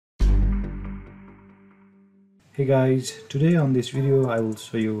Hey guys, today on this video I will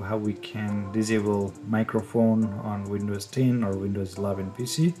show you how we can disable microphone on Windows 10 or Windows 11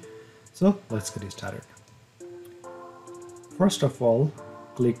 PC. So let's get started. First of all,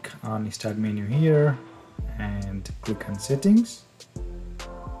 click on Start menu here and click on Settings.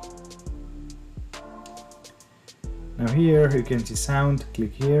 Now here you can see sound,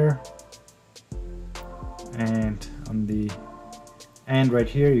 click here, and on the end right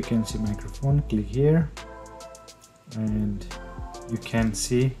here you can see microphone, click here. And you can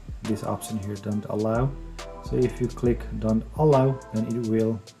see this option here, don't allow. So if you click don't allow, then it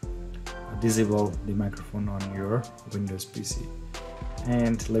will disable the microphone on your Windows PC.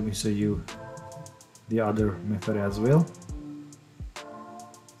 And let me show you the other method as well.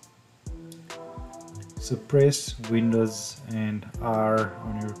 So press Windows and R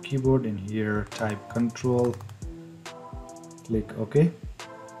on your keyboard, and here type Control, click OK.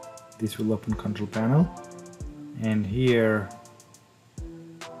 This will open Control Panel, and here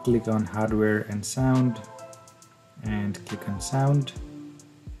click on Hardware and Sound and click on Sound,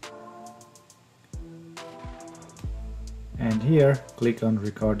 and here click on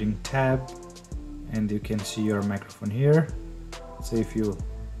Recording tab, and you can see your microphone here. So if you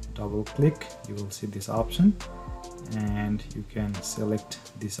double click, you will see this option, and you can select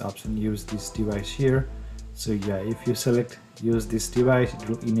this option, use this device here. So yeah, if you select use this device, it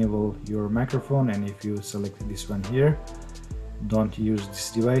will enable your microphone, and if you select this one here, don't use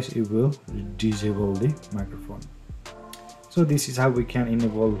this device, it will disable the microphone. So this is how we can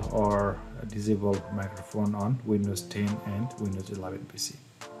enable or disable microphone on Windows 10 and Windows 11 PC.